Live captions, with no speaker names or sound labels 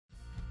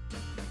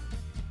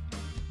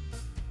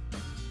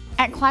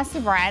At Classy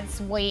Bratz,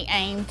 we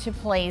aim to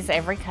please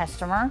every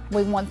customer.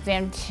 We want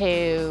them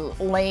to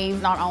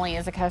leave not only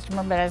as a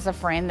customer, but as a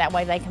friend. That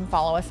way they can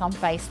follow us on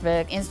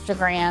Facebook,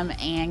 Instagram,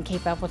 and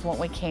keep up with what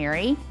we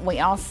carry. We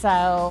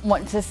also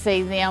want to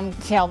see them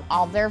tell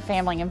all their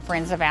family and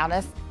friends about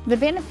us. The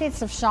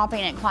benefits of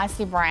shopping at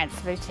Classy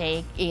Bratz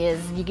Boutique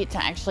is you get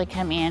to actually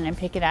come in and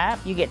pick it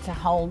up. You get to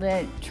hold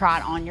it, try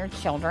it on your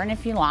children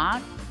if you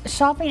like.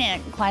 Shopping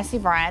at Classy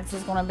Bratz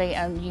is going to be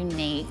a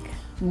unique,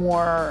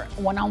 more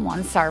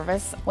one-on-one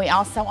service. We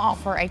also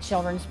offer a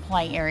children's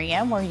play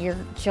area where your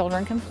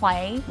children can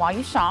play while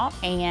you shop,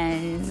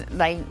 and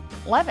they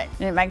love it.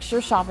 And it makes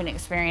your shopping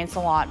experience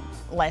a lot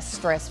less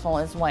stressful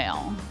as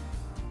well.